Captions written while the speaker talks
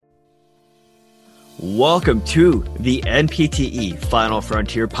Welcome to the NPTE Final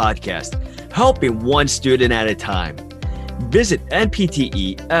Frontier podcast, helping one student at a time. Visit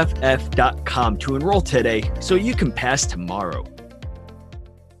npteff.com to enroll today so you can pass tomorrow.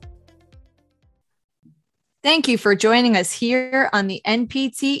 Thank you for joining us here on the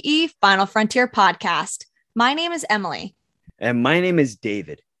NPTE Final Frontier podcast. My name is Emily. And my name is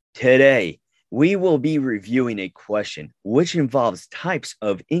David. Today, we will be reviewing a question which involves types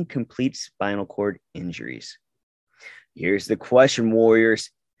of incomplete spinal cord injuries. Here's the question,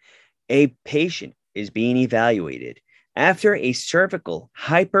 warriors. A patient is being evaluated after a cervical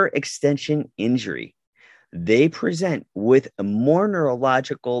hyperextension injury. They present with a more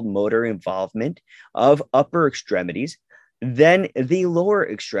neurological motor involvement of upper extremities than the lower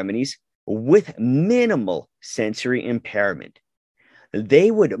extremities with minimal sensory impairment.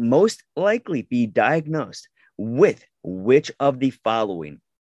 They would most likely be diagnosed with which of the following?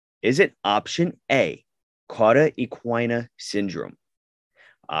 Is it option A, cauda equina syndrome?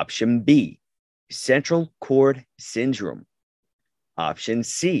 Option B, central cord syndrome? Option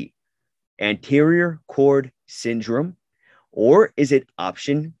C, anterior cord syndrome? Or is it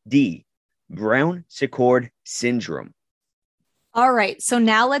option D, Brown-Séquard syndrome? All right, so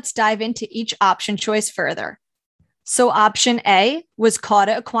now let's dive into each option choice further. So option A was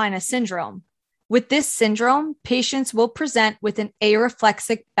cauda equina syndrome. With this syndrome, patients will present with an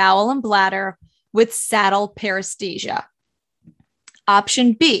areflexic bowel and bladder with saddle paresthesia.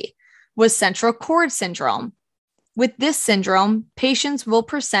 Option B was central cord syndrome. With this syndrome, patients will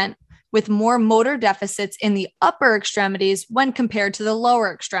present with more motor deficits in the upper extremities when compared to the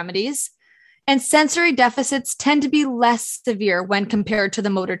lower extremities, and sensory deficits tend to be less severe when compared to the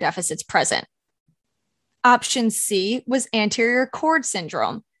motor deficits present. Option C was anterior cord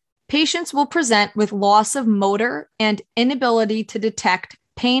syndrome. Patients will present with loss of motor and inability to detect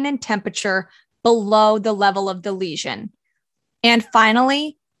pain and temperature below the level of the lesion. And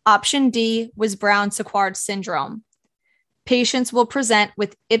finally, option D was Brown-Séquard syndrome. Patients will present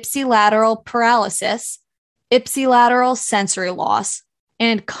with ipsilateral paralysis, ipsilateral sensory loss,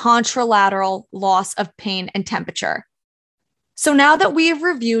 and contralateral loss of pain and temperature. So now that we have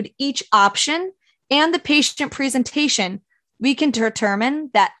reviewed each option and the patient presentation, we can determine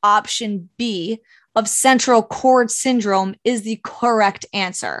that option B of central cord syndrome is the correct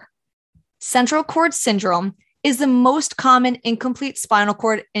answer. Central cord syndrome is the most common incomplete spinal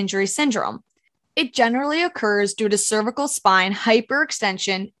cord injury syndrome. It generally occurs due to cervical spine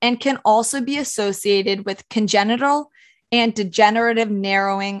hyperextension and can also be associated with congenital and degenerative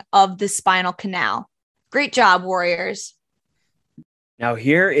narrowing of the spinal canal. Great job, warriors. Now,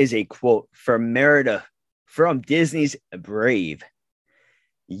 here is a quote from Merida from Disney's Brave.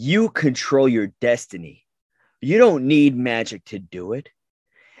 You control your destiny. You don't need magic to do it.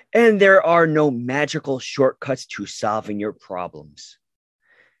 And there are no magical shortcuts to solving your problems.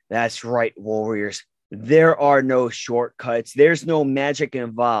 That's right, warriors. There are no shortcuts. There's no magic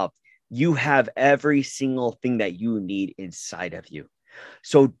involved. You have every single thing that you need inside of you.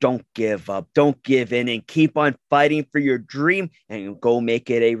 So don't give up, don't give in, and keep on fighting for your dream and go make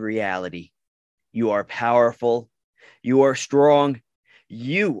it a reality. You are powerful. You are strong.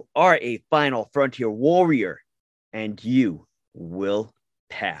 You are a final frontier warrior, and you will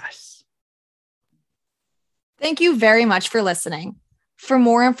pass. Thank you very much for listening. For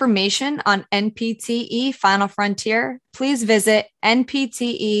more information on NPTE Final Frontier, please visit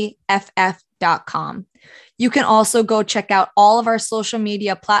npteff.com. You can also go check out all of our social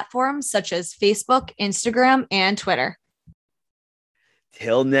media platforms such as Facebook, Instagram, and Twitter.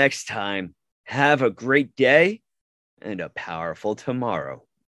 Till next time, have a great day and a powerful tomorrow.